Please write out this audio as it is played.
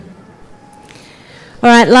All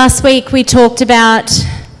right, last week we talked about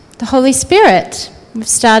the Holy Spirit. We've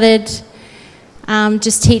started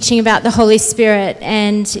just teaching about the Holy Spirit,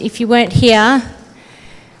 and if you weren't here,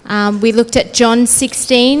 we looked at John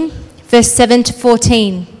 16, verse 7 to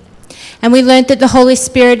 14, and we learned that the Holy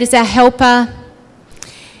Spirit is our helper.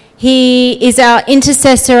 He is our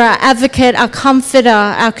intercessor, our advocate, our comforter,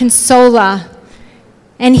 our consoler,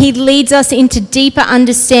 and he leads us into deeper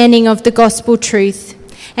understanding of the gospel truth.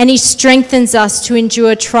 And he strengthens us to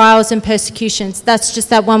endure trials and persecutions. That's just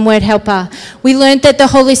that one word, helper. We learned that the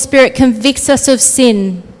Holy Spirit convicts us of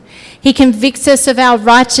sin. He convicts us of our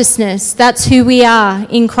righteousness. That's who we are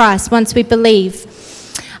in Christ once we believe.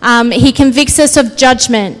 He convicts us of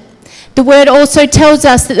judgment. The word also tells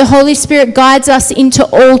us that the Holy Spirit guides us into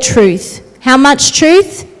all truth. How much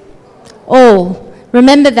truth? All.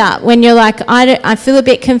 Remember that when you're like, I feel a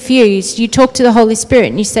bit confused. You talk to the Holy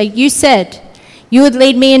Spirit and you say, you said you would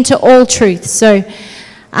lead me into all truth. So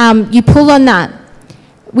you pull on that.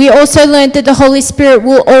 We also learned that the Holy Spirit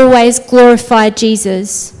will always glorify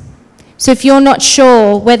Jesus. So if you're not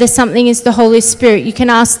sure whether something is the Holy Spirit, you can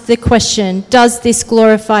ask the question, does this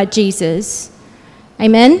glorify Jesus?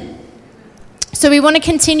 Amen? So we want to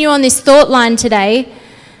continue on this thought line today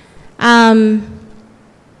and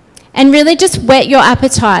really just whet your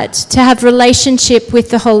appetite to have relationship with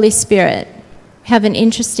the Holy Spirit. Have an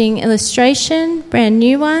interesting illustration, brand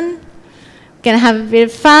new one. We're going to have a bit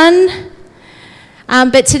of fun.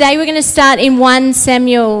 But today we're going to start in 1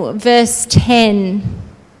 Samuel verse 10.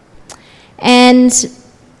 And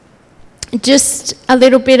just a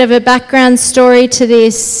little bit of a background story to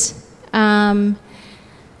this. I'm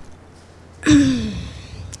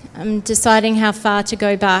deciding how far to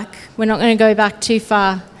go back. We're not going to go back too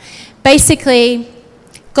far. Basically,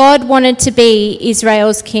 God wanted to be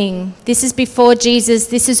Israel's king. This is before Jesus.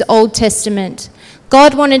 This is Old Testament.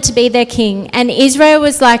 God wanted to be their king. And Israel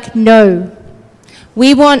was like, no.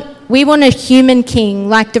 We want a human king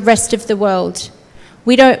like the rest of the world.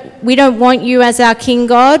 We don't want you as our king,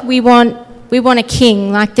 God. We want a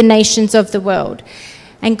king like the nations of the world.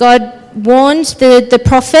 And God warned the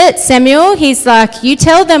prophet Samuel. He's like, you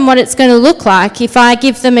tell them what it's going to look like if I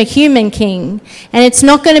give them a human king. And it's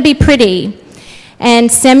not going to be pretty.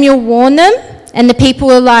 And Samuel warned them, and the people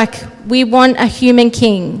were like, we want a human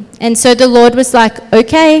king. And so the Lord was like,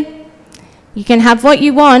 okay, you can have what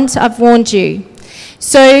you want, I've warned you.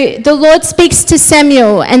 So the Lord speaks to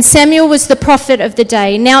Samuel, and Samuel was the prophet of the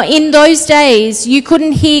day. Now in those days, you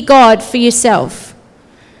couldn't hear God for yourself.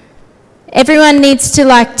 Everyone needs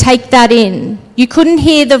to take that in. You couldn't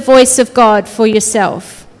hear the voice of God for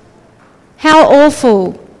yourself. How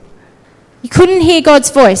awful. You couldn't hear God's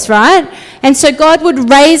voice, right? And so God would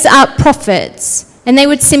raise up prophets, and they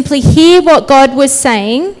would simply hear what God was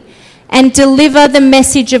saying and deliver the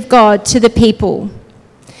message of God to the people.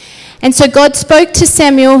 And so God spoke to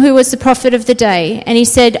Samuel, who was the prophet of the day, and he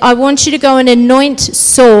said, I want you to go and anoint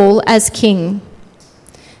Saul as king.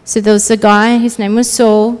 So there was a guy, his name was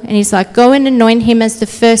Saul, and he's like, go and anoint him as the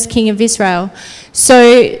first king of Israel.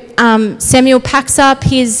 So Samuel packs up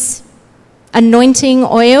his anointing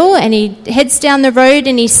oil and he heads down the road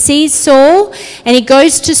and he sees Saul, and he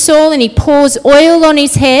goes to Saul and he pours oil on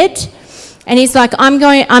his head, and he's like,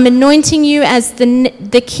 I'm anointing you as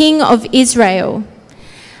the king of Israel.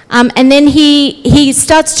 And then he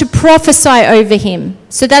starts to prophesy over him.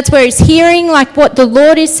 So that's where he's hearing what the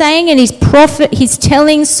Lord is saying, and he's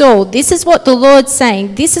telling Saul, this is what the Lord's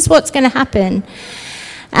saying, this is what's going to happen.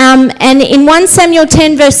 And in 1 Samuel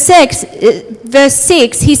 10 verse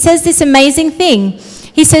 6, he says this amazing thing.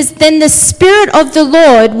 He says, then the Spirit of the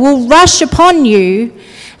Lord will rush upon you,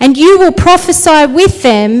 and you will prophesy with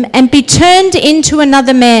them and be turned into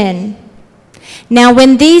another man. Now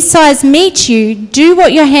when these signs meet you, do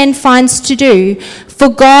what your hand finds to do, for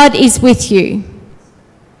God is with you.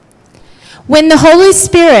 When the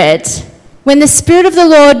Spirit of the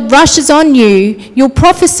Lord rushes on you, you'll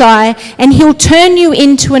prophesy and he'll turn you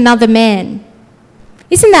into another man.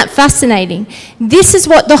 Isn't that fascinating? This is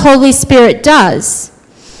what the Holy Spirit does.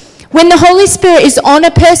 When the Holy Spirit is on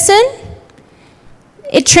a person,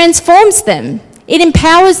 it transforms them. It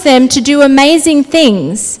empowers them to do amazing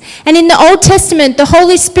things. And in the Old Testament, the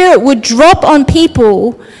Holy Spirit would drop on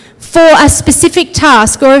people for a specific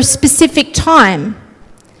task or a specific time.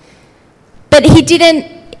 But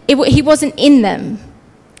he wasn't in them.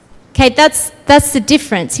 Okay, that's the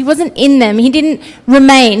difference. He wasn't in them. He didn't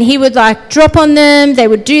remain. He would drop on them, they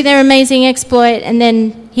would do their amazing exploit, and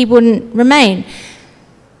then he wouldn't remain.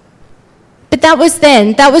 But that was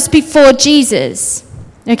then. That was before Jesus.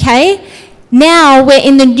 Okay? Now we're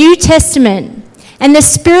in the New Testament, and the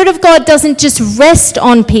Spirit of God doesn't just rest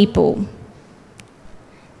on people.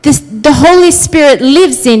 the Holy Spirit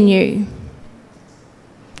lives in you.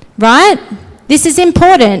 Right? This is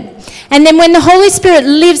important. And then when the Holy Spirit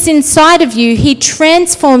lives inside of you, he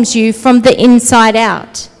transforms you from the inside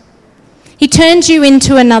out. He turns you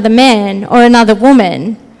into another man or another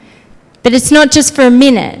woman. But it's not just for a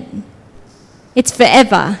minute. It's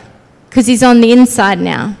forever, because he's on the inside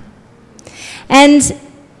now. And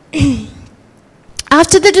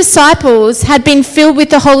after the disciples had been filled with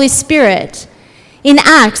the Holy Spirit, in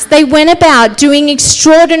Acts, they went about doing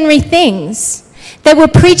extraordinary things. They were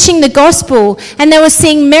preaching the gospel, and they were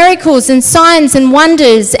seeing miracles and signs and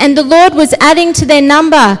wonders, and the Lord was adding to their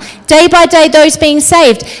number, day by day, those being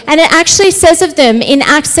saved. And it actually says of them in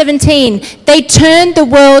Acts 17, they turned the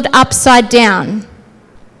world upside down.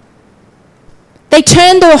 They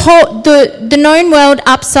turned the known world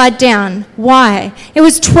upside down. Why? It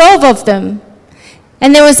was 12 of them,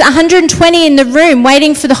 and there was 120 in the room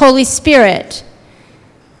waiting for the Holy Spirit.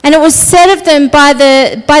 And it was said of them by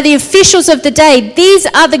the officials of the day, these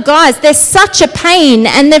are the guys, they're such a pain,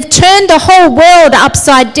 and they've turned the whole world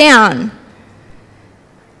upside down.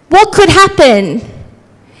 What could happen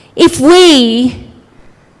if we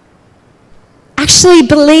actually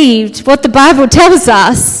believed what the Bible tells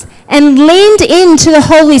us and leaned into the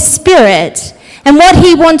Holy Spirit and what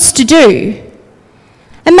he wants to do?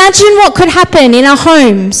 Imagine what could happen in our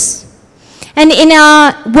homes and in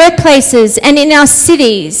our workplaces and in our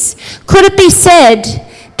cities. Could it be said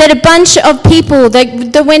that a bunch of people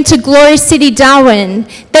that went to Glory City, Darwin,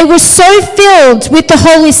 they were so filled with the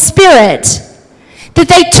Holy Spirit that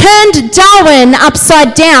they turned Darwin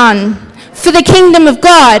upside down for the kingdom of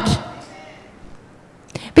God?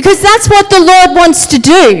 Because that's what the Lord wants to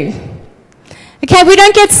do. Okay, we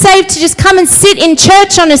don't get saved to just come and sit in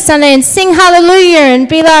church on a Sunday and sing hallelujah and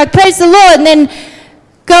be like, praise the Lord, and then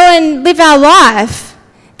go and live our life.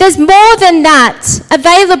 There's more than that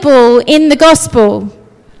available in the gospel.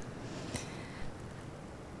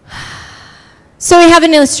 So we have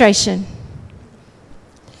an illustration.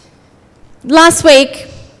 Last week,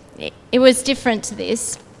 it was different to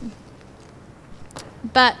this,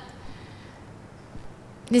 but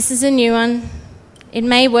this is a new one. It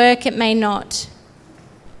may work, it may not.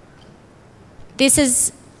 This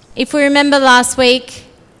is, if we remember last week,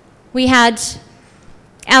 we had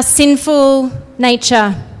our sinful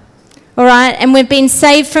nature, all right? And we've been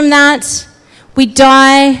saved from that. We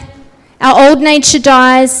die, our old nature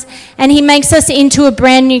dies, and he makes us into a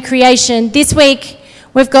brand new creation. This week,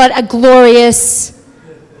 we've got a glorious,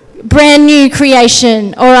 brand new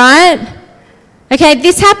creation, all right? Okay,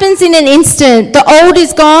 this happens in an instant. The old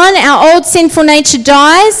is gone, our old sinful nature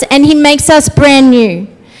dies, and he makes us brand new.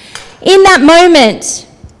 In that moment,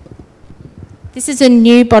 this is a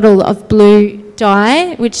new bottle of blue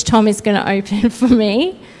dye, which Tom is going to open for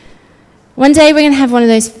me. One day we're going to have one of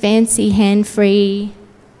those fancy hand-free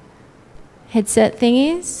headset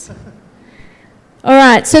thingies. All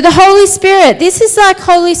right, so the Holy Spirit, this is like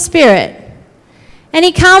Holy Spirit. And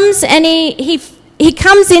he comes and he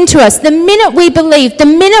comes into us. The minute we believe, the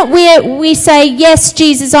minute we say, yes,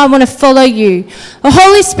 Jesus, I want to follow you, the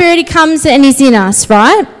Holy Spirit, he comes and is in us,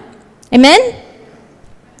 right? Amen?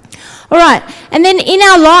 All right, and then in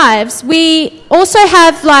our lives, we also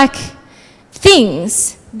have like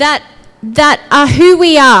things that are who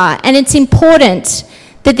we are, and it's important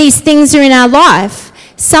that these things are in our life.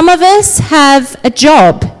 Some of us have a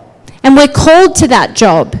job, and we're called to that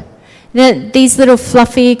job. These little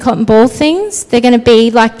fluffy cotton ball things, they're going to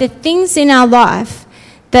be like the things in our life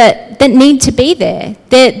that need to be there.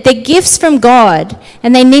 They're gifts from God,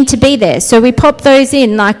 and they need to be there. So we pop those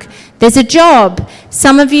in, like there's a job.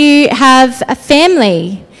 Some of you have a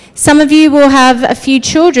family. Some of you will have a few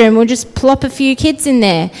children. We'll just plop a few kids in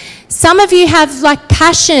there. Some of you have like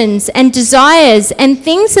passions and desires and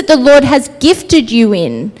things that the Lord has gifted you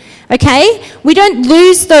in, okay? We don't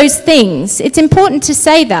lose those things. It's important to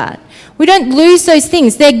say that. We don't lose those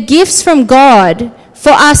things. They're gifts from God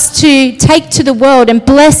for us to take to the world and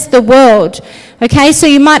bless the world, okay? So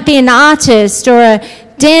you might be an artist or a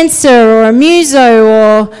dancer or a muso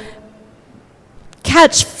or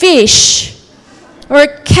catch fish or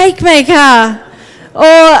a cake maker or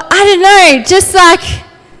I don't know, just like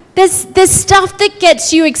there's stuff that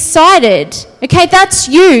gets you excited. Okay, that's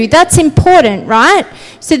you. That's important, right?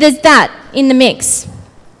 So there's that in the mix.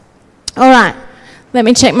 All right, let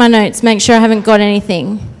me check my notes, make sure I haven't got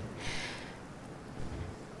anything.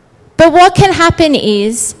 But what can happen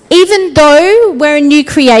is, even though we're a new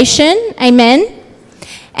creation, amen,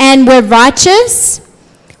 and we're righteous,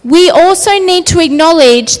 we also need to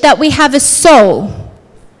acknowledge that we have a soul.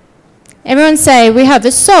 Everyone say, we have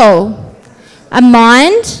a soul, a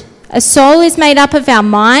mind, A soul is made up of our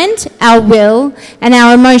mind, our will, and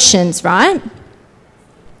our emotions, right?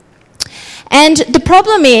 And the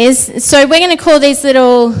problem is, so we're going to call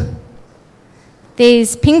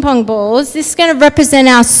these ping pong balls, this is going to represent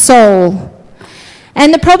our soul.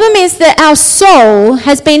 And the problem is that our soul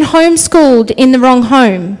has been homeschooled in the wrong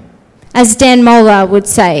home, as Dan Moller would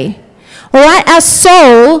say. All right, our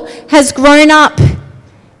soul has grown up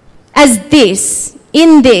as this,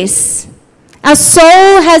 in this. Our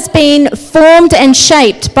soul has been formed and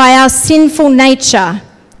shaped by our sinful nature.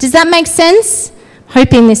 Does that make sense?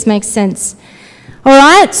 Hoping this makes sense. All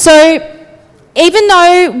right, so even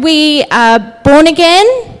though we are born again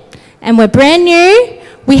and we're brand new,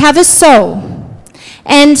 we have a soul.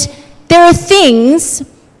 And there are things...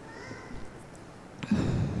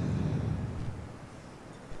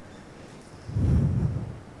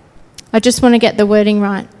 I just want to get the wording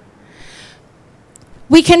right.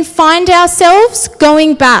 We can find ourselves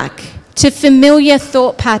going back to familiar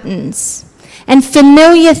thought patterns and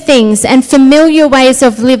familiar things and familiar ways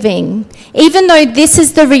of living. Even though this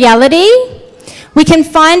is the reality, we can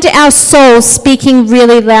find our soul speaking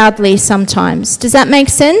really loudly sometimes. Does that make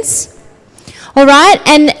sense? All right?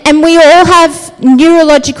 And we all have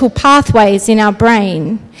neurological pathways in our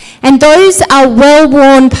brain, and those are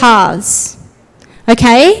well-worn paths.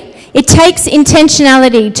 Okay? It takes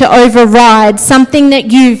intentionality to override something that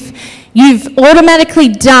you've automatically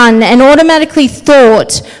done and automatically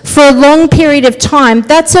thought for a long period of time.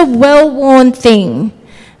 That's a well-worn thing.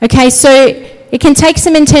 Okay, so it can take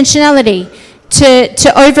some intentionality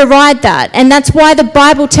to override that. And that's why the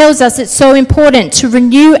Bible tells us it's so important to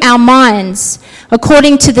renew our minds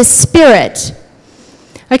according to the Spirit.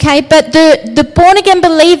 Okay, but the born-again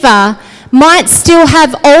believer might still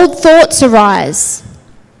have old thoughts arise.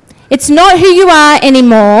 It's not who you are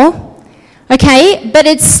anymore, okay, but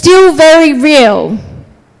it's still very real,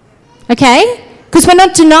 okay? Because we're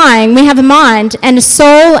not denying we have a mind and a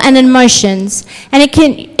soul and emotions, and it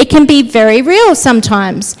can be very real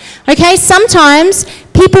sometimes, okay? Sometimes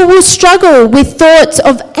people will struggle with thoughts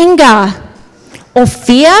of anger or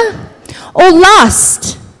fear or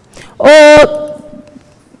lust or,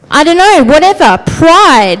 I don't know, whatever,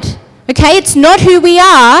 pride, okay? It's not who we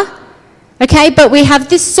are. Okay, but we have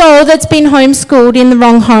this soul that's been homeschooled in the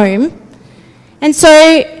wrong home. And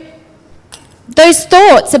so those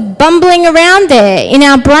thoughts are bumbling around there in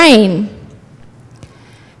our brain.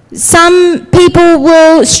 Some people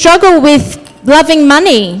will struggle with loving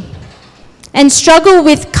money and struggle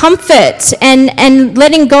with comfort and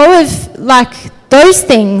letting go of like those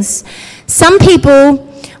things. Some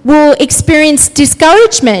people will experience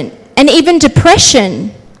discouragement and even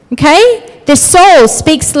depression, okay? Their soul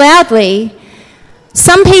speaks loudly.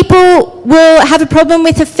 Some people will have a problem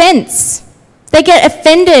with offense. They get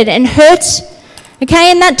offended and hurt, okay?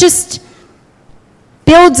 And that just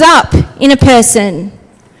builds up in a person.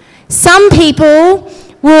 Some people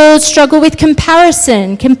will struggle with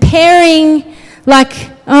comparison, comparing like,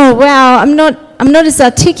 oh wow, I'm not as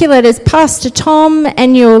articulate as Pastor Tom,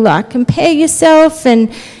 and you'll like compare yourself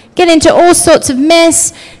and get into all sorts of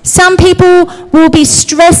mess. Some people will be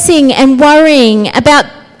stressing and worrying about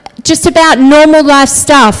just about normal life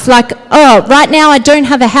stuff, like, oh, right now I don't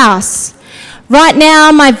have a house. Right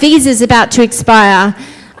now my visa's about to expire.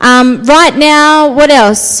 Right now, what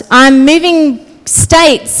else? I'm moving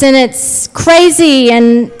states and it's crazy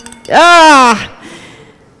and,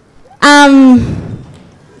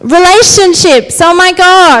 relationships, oh my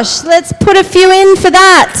gosh, let's put a few in for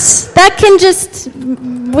that. That can just,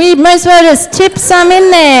 we might as well just tip some in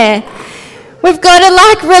there. We've got to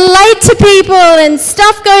like relate to people and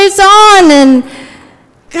stuff goes on and,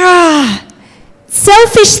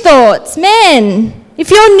 selfish thoughts, man. If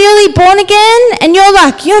you're newly born again and you're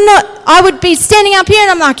like, you're not, I would be standing up here and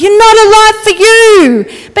I'm like, you're not alive for you.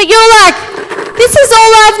 But you're like, this is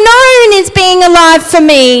all I've known is being alive for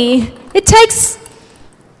me.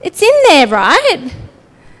 It's in there, right?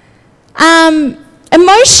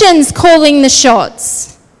 Emotions calling the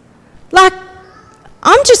shots. Like,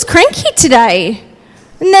 I'm just cranky today.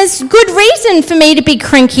 And there's good reason for me to be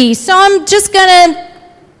cranky. So I'm just going to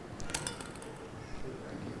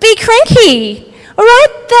be cranky. All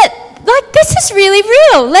right? This is really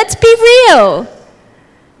real. Let's be real.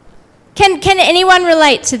 Can anyone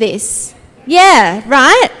relate to this? Yeah,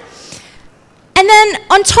 right? And then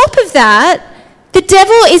on top of that, the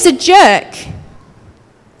devil is a jerk.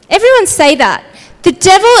 Everyone say that. The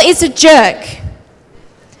devil is a jerk.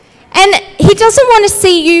 And he doesn't want to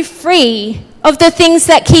see you free of the things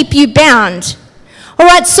that keep you bound. All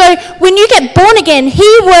right, so when you get born again,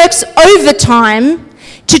 he works overtime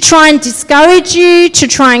to try and discourage you, to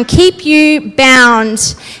try and keep you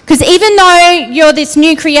bound. Because even though you're this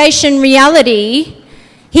new creation reality,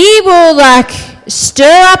 he will like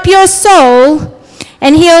stir up your soul,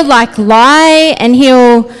 and he'll like lie, and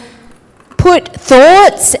he'll put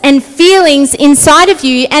thoughts and feelings inside of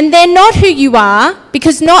you, and they're not who you are,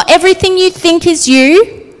 because not everything you think is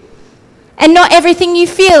you, and not everything you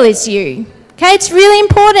feel is you. Okay, it's really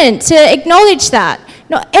important to acknowledge that.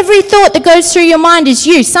 Not every thought that goes through your mind is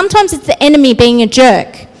you. Sometimes it's the enemy being a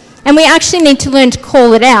jerk, and we actually need to learn to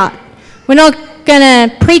call it out. We're not going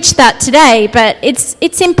to preach that today, but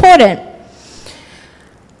it's important.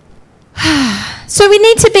 So we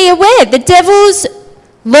need to be aware. The devil's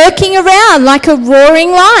lurking around like a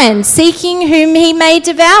roaring lion, seeking whom he may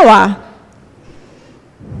devour.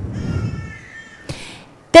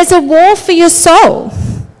 There's a war for your soul.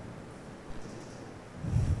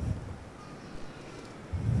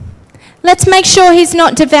 Let's make sure he's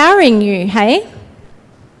not devouring you, hey?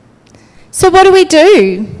 So what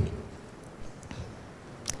do?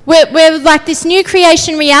 We're like this new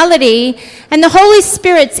creation reality, and the Holy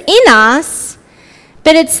Spirit's in us,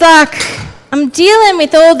 but it's like, I'm dealing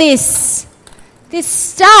with all this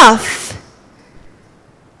stuff.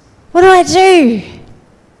 What do?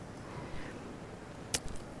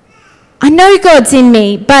 I know God's in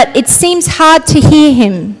me, but it seems hard to hear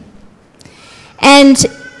him. And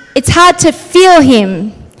it's hard to feel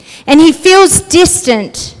him. And he feels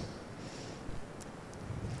distant.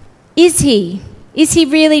 Is he? Is he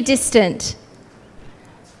really distant?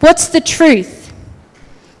 What's the truth?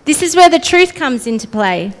 This is where the truth comes into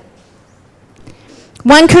play.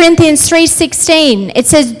 1 Corinthians 3:16, it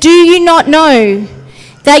says, "Do you not know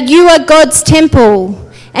that you are God's temple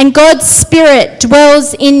and God's Spirit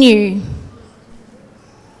dwells in you?"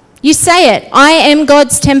 You say it, I am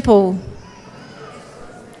God's temple.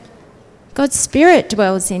 God's Spirit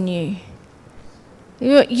dwells in you.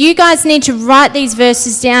 You guys need to write these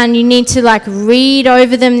verses down. You need to like read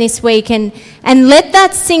over them this week and let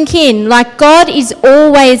that sink in. Like, God is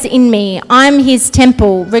always in me. I'm his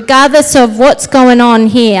temple. Regardless of what's going on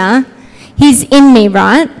here, he's in me,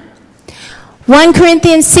 right? 1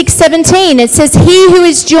 Corinthians 6:17, it says, "He who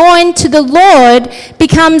is joined to the Lord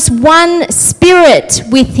becomes one spirit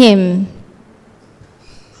with him."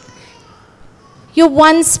 You're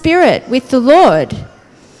one spirit with the Lord.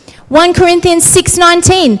 1 Corinthians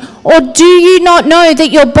 6:19, "Or do you not know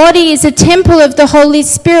that your body is a temple of the Holy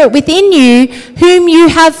Spirit within you, whom you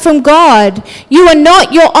have from God? You are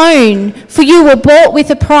not your own, for you were bought with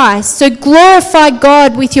a price. So glorify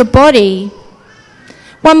God with your body."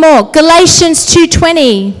 One more, Galatians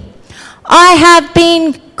 2:20, "I have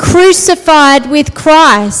been crucified with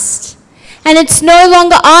Christ, and it's no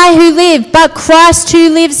longer I who live, but Christ who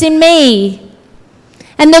lives in me.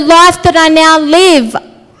 And the life that I now live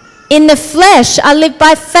in the flesh, I live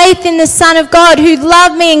by faith in the Son of God who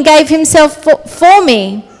loved me and gave himself for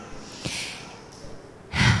me."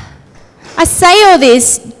 I say all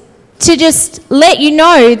this to just let you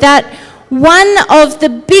know that one of the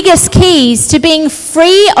biggest keys to being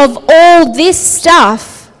free of all this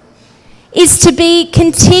stuff is to be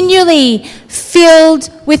continually filled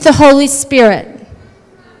with the Holy Spirit.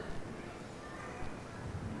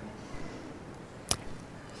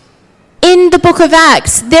 In the book of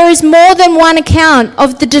Acts, there is more than one account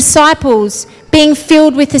of the disciples being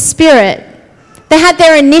filled with the Spirit. They had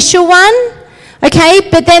their initial one, okay,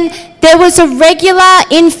 but then there was a regular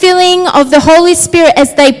infilling of the Holy Spirit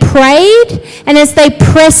as they prayed and as they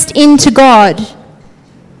pressed into God.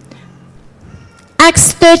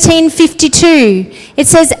 Acts 13:52, it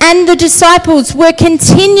says, "And the disciples were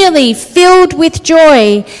continually filled with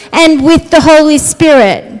joy and with the Holy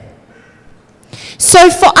Spirit."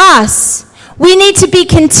 So for us, we need to be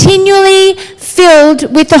continually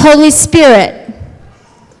filled with the Holy Spirit.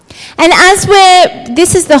 And as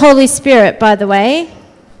this is the Holy Spirit, by the way,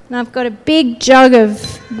 and I've got a big jug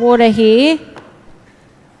of water here.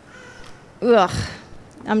 Ugh,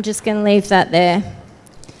 I'm just going to leave that there.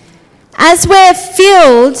 As we're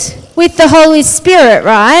filled with the Holy Spirit,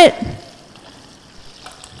 right,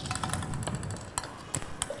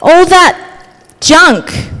 all that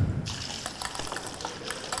junk,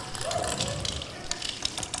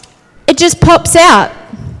 it just pops out.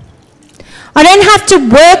 I don't have to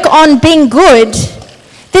work on being good.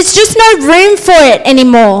 There's just no room for it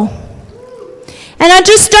anymore. And I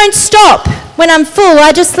just don't stop when I'm full.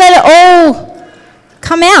 I just let it all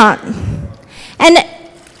come out. And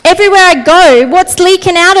everywhere I go, what's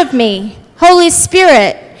leaking out of me? Holy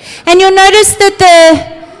Spirit. And you'll notice that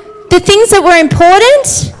the things that were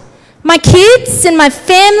important, my kids and my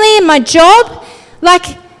family and my job, like,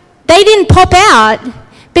 they didn't pop out.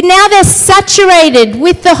 But now they're saturated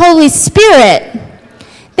with the Holy Spirit.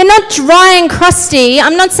 They're not dry and crusty.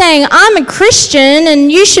 I'm not saying I'm a Christian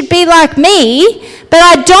and you should be like me, but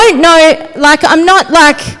I don't know, I'm not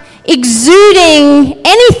exuding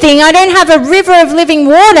anything. I don't have a river of living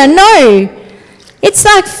water. No. It's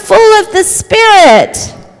full of the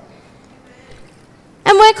Spirit.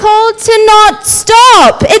 And we're called to not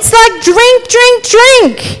stop. It's drink, drink,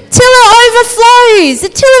 drink till it overflows,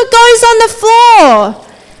 till it goes on the floor.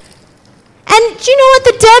 And do you know what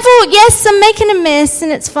the devil, yes, I'm making a mess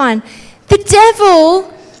and it's fine. The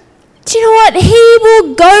devil, do you know what? He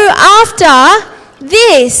will go after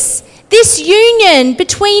this union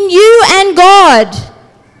between you and God.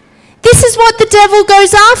 This is what the devil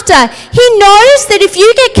goes after. He knows that if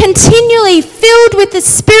you get continually filled with the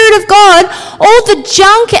Spirit of God, all the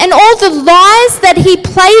junk and all the lies that he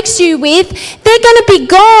plagues you with, they're going to be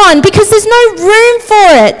gone because there's no room for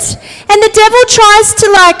it. And the devil tries to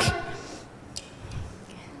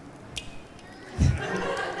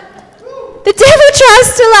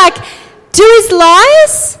do his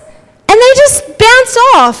lies and they just bounce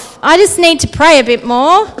off. I just need to pray a bit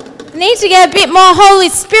more. I need to get a bit more Holy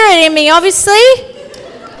Spirit in me, obviously.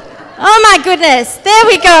 Oh my goodness, there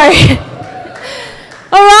we go.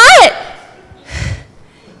 All right.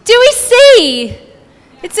 Do we see?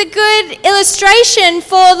 It's a good illustration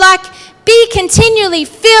for be continually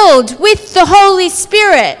filled with the Holy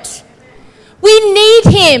Spirit. We need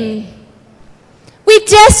him. We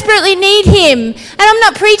desperately need him. And I'm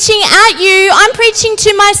not preaching at you, I'm preaching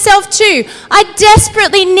to myself too. I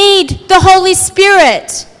desperately need the Holy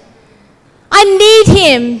Spirit. I need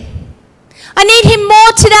him. I need him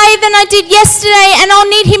more today than I did yesterday, and I'll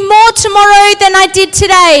need him more tomorrow than I did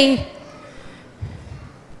today.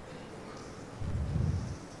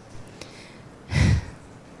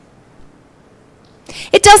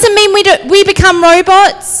 It doesn't mean we become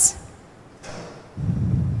robots.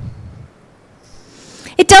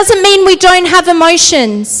 It doesn't mean we don't have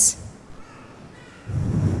emotions.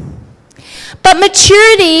 But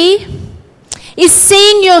maturity is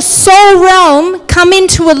seeing your soul realm come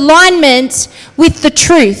into alignment with the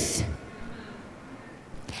truth.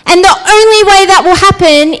 And the only way that will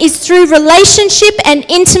happen is through relationship and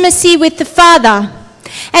intimacy with the Father.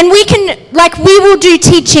 And we will do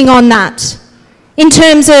teaching on that in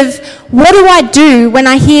terms of what do I do when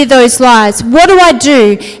I hear those lies? What do I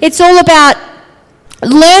do? It's all about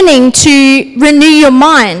learning to renew your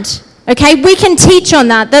mind. Okay, we can teach on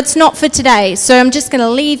that. That's not for today. So I'm just going to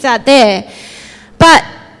leave that there. But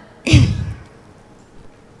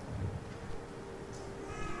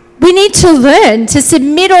we need to learn to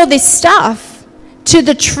submit all this stuff to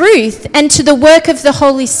the truth and to the work of the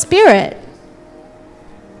Holy Spirit.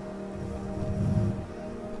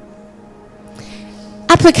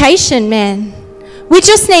 Application, man. We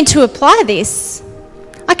just need to apply this.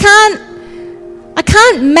 I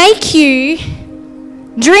can't make you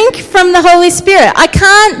drink from the Holy Spirit. I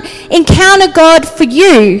can't encounter God for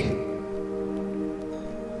you.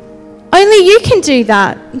 Only you can do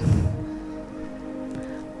that.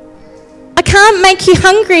 I can't make you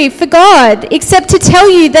hungry for God except to tell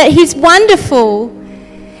you that he's wonderful.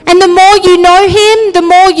 And the more you know him, the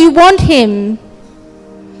more you want him.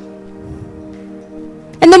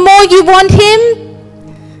 And the more you want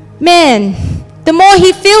him, man, the more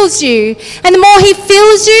he fills you. And the more he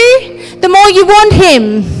fills you, the more you want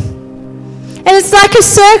him. And it's like a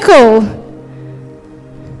circle.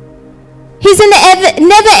 He's an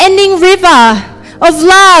never-ending river of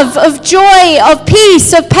love, of joy, of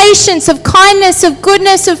peace, of patience, of kindness, of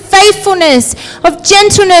goodness, of faithfulness, of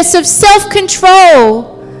gentleness, of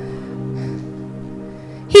self-control.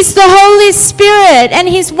 He's the Holy Spirit and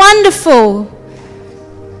he's wonderful.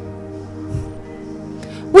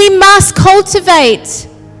 We must cultivate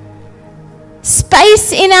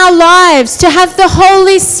space in our lives to have the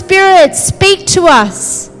Holy Spirit speak to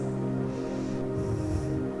us.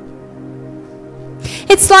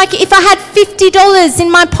 It's like if I had $50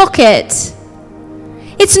 in my pocket.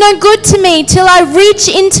 It's no good to me till I reach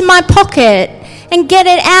into my pocket and get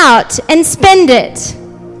it out and spend it.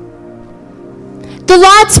 The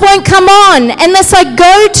lights won't come on unless I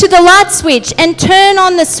go to the light switch and turn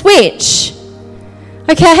on the switch.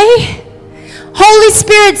 Okay? Holy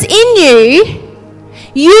Spirit's in you.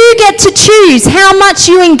 You get to choose how much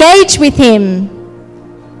you engage with him.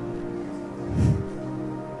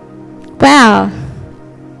 Wow.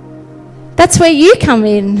 That's where you come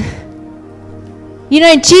in. You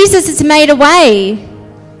know, Jesus has made a way,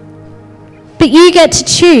 but you get to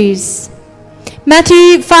choose.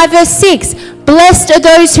 Matthew 5 verse 6, blessed are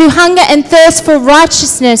those who hunger and thirst for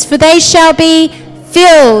righteousness, for they shall be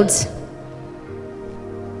filled.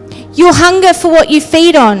 You'll hunger for what you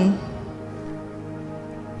feed on.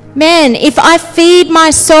 Man, if I feed my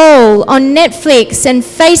soul on Netflix and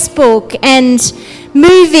Facebook and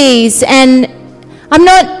movies, and I'm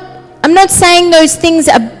not saying those things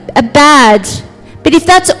are bad, but if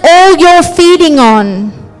that's all you're feeding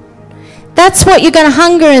on, that's what you're going to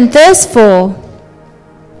hunger and thirst for.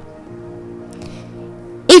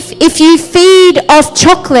 If you feed off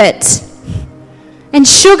chocolate and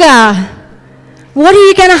sugar, what are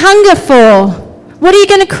you going to hunger for? What are you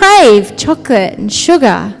going to crave? Chocolate and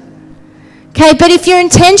sugar. Okay, but if you're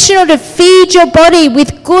intentional to feed your body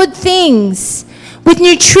with good things, with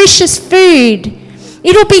nutritious food,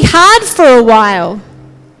 it'll be hard for a while.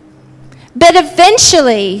 But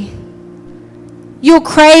eventually, you'll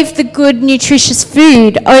crave the good, nutritious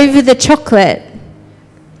food over the chocolate.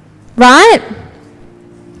 Right?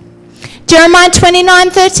 Jeremiah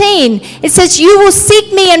 29:13, it says, you will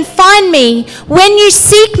seek me and find me when you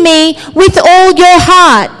seek me with all your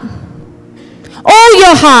heart. All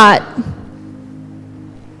your heart.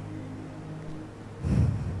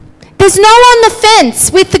 There's no on the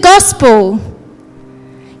fence with the gospel.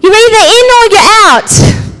 You're either in or you're out.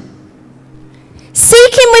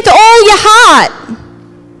 Seek him with all your heart.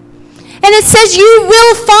 And it says you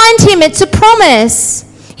will find him. It's a promise.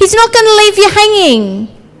 He's not going to leave you hanging.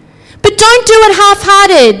 But don't do it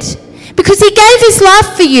half-hearted, because he gave his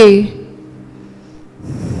life for you.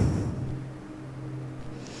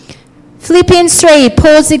 Philippians 3,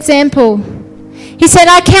 Paul's example. He said,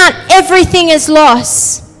 I count everything as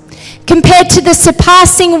loss compared to the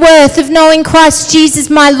surpassing worth of knowing Christ Jesus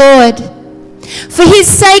my Lord. For his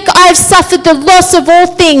sake I have suffered the loss of all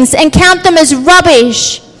things and count them as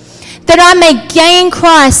rubbish, that I may gain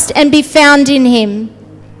Christ and be found in him.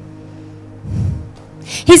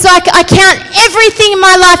 He's like, I count everything in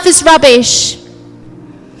my life as rubbish.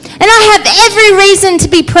 And I have every reason to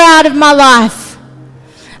be proud of my life.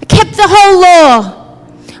 I kept the whole law.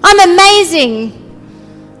 I'm amazing.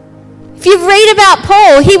 If you read about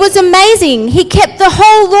Paul, he was amazing. He kept the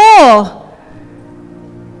whole law.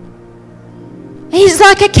 He's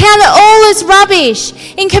like, I count it all as rubbish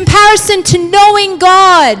in comparison to knowing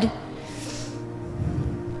God.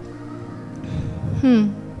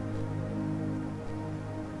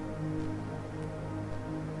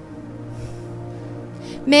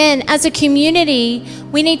 Man, as a community,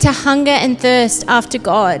 we need to hunger and thirst after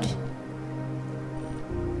God.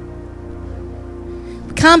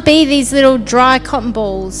 We can't be these little dry cotton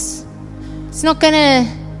balls. It's not going to...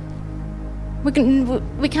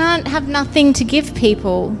 We can't have nothing to give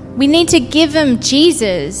people. We need to give them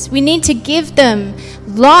Jesus. We need to give them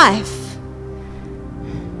life.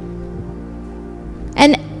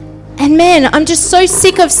 And man, I'm just so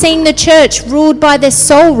sick of seeing the church ruled by their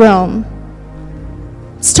soul realm.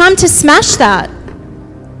 It's time to smash that.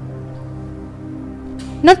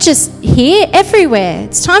 Not just here, everywhere.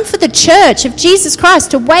 It's time for the church of Jesus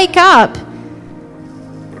Christ to wake up.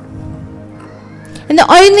 And the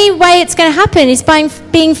only way it's going to happen is by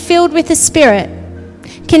being filled with the Spirit.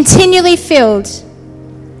 Continually filled.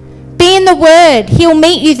 Be in the Word. He'll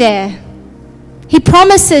meet you there. He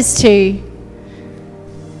promises to.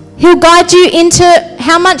 He'll guide you into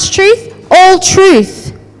how much truth? All truth.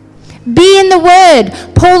 Be in the Word.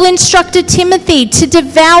 Paul instructed Timothy to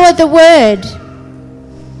devour the Word.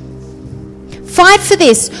 Fight for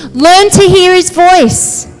this. Learn to hear his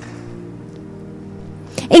voice.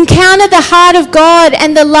 Encounter the heart of God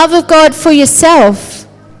and the love of God for yourself.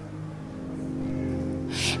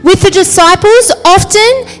 With the disciples,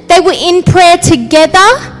 often they were in prayer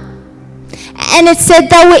together. And it said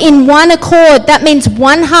they were in one accord. That means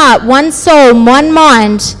one heart, one soul, one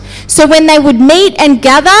mind. So when they would meet and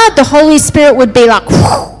gather, the Holy Spirit would be like,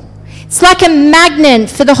 whoo. It's like a magnet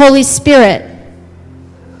for the Holy Spirit.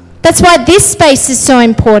 That's why this space is so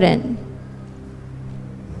important.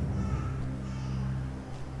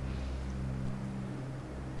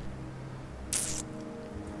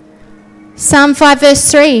 Psalm 5 verse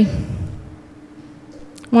 3.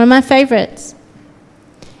 One of my favorites.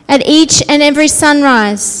 At each and every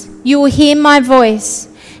sunrise, you will hear my voice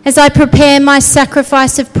as I prepare my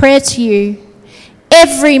sacrifice of prayer to you.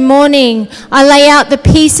 Every morning, I lay out the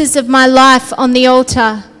pieces of my life on the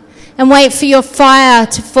altar and wait for your fire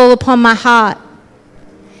to fall upon my heart.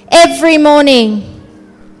 Every morning.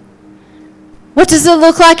 What does it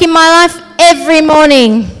look like in my life? Every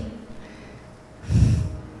morning.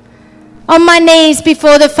 On my knees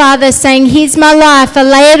before the Father, saying, here's my life. I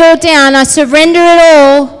lay it all down. I surrender it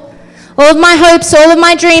all. All of my hopes, all of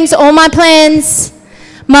my dreams, all my plans.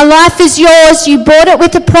 My life is yours. You bought it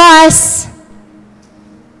with a price.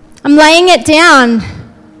 I'm laying it down.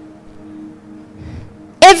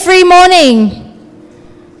 every morning.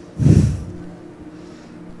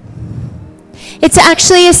 It's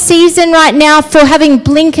actually a season right now for having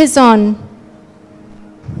blinkers on.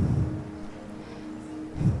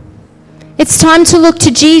 It's time to look to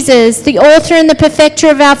Jesus, the author and the perfecter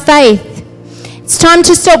of our faith. It's time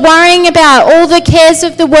to stop worrying about all the cares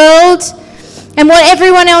of the world and what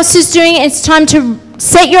everyone else is doing. It's time to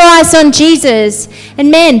set your eyes on Jesus. And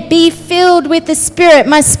man, be filled with the Spirit.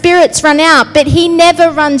 My spirit's run out, but he never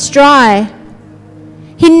runs dry.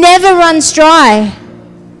 He never runs dry.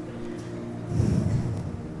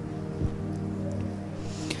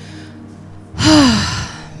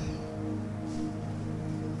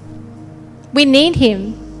 We need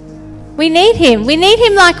him. We need him. We need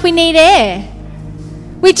him like we need air.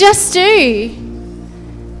 We just do.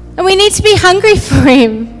 And we need to be hungry for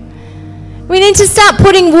him. We need to start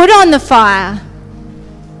putting wood on the fire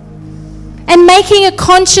and making a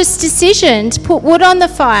conscious decision to put wood on the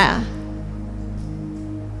fire.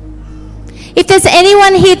 If there's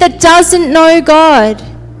anyone here that doesn't know God,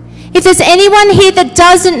 if there's anyone here that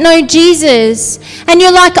doesn't know Jesus, and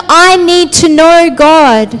you're like, I need to know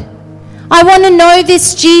God. I want to know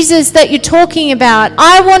this Jesus that you're talking about.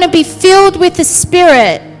 I want to be filled with the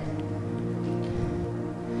Spirit.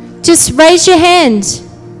 Just raise your hand.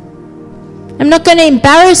 I'm not going to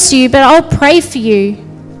embarrass you, but I'll pray for you.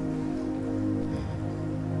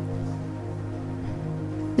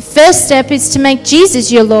 The first step is to make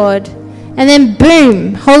Jesus your Lord. And then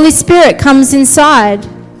boom, Holy Spirit comes inside.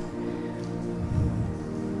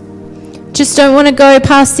 Just don't want to go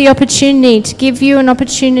past the opportunity to give you an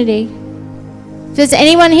opportunity. If there's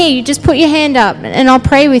anyone here, you just put your hand up and I'll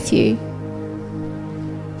pray with you.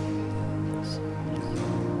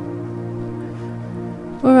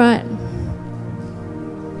 All right.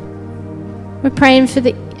 We're praying for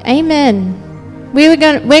the... Amen. We're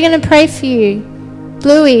going to pray for you.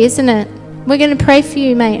 Bluey, isn't it? We're going to pray for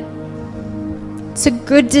you, mate. It's a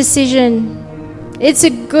good decision. It's a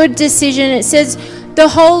good decision. It says the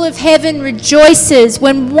whole of heaven rejoices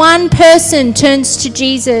when one person turns to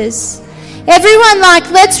Jesus. Everyone,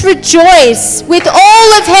 let's rejoice with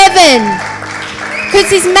all of heaven because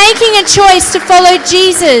he's making a choice to follow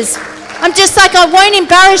Jesus. I'm just I won't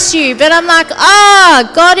embarrass you, but I'm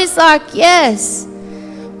God is yes.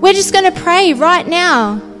 We're just going to pray right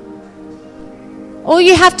now. All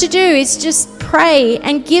you have to do is just pray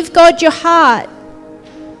and give God your heart.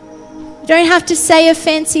 You don't have to say a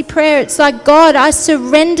fancy prayer. It's God, I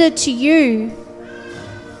surrender to you.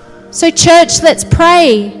 So church, let's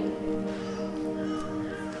pray.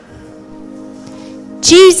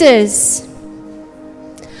 Jesus,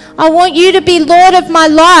 I want you to be Lord of my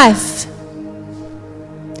life.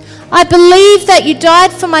 I believe that you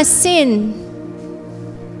died for my sin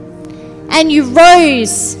and you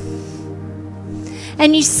rose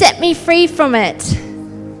and you set me free from it.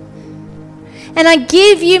 And I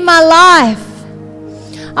give you my life.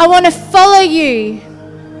 I want to follow you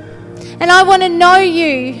and I want to know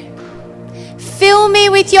you. Fill me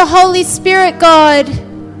with your Holy Spirit, God.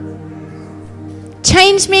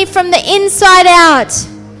 Change me from the inside out.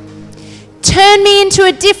 Turn me into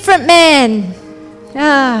a different man.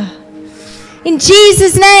 In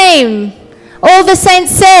Jesus' name, all the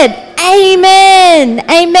saints said, amen,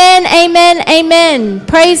 amen, amen, amen.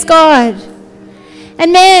 Praise God.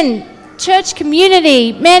 And man, church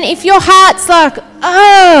community, man, if your heart's I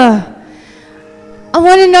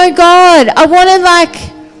want to know God. I want to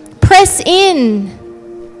press in.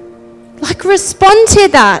 Respond to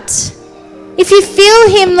that. If you feel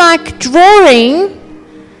him drawing,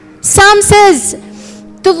 Psalm says,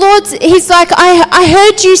 the Lord's, he's I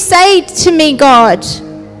heard you say to me, God,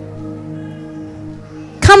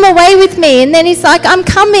 come away with me. And then he's I'm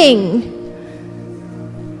coming.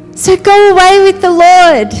 So go away with the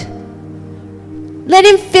Lord. Let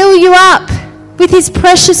him fill you up with his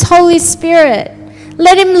precious Holy Spirit.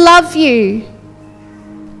 Let him love you.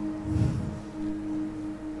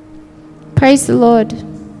 Praise the Lord.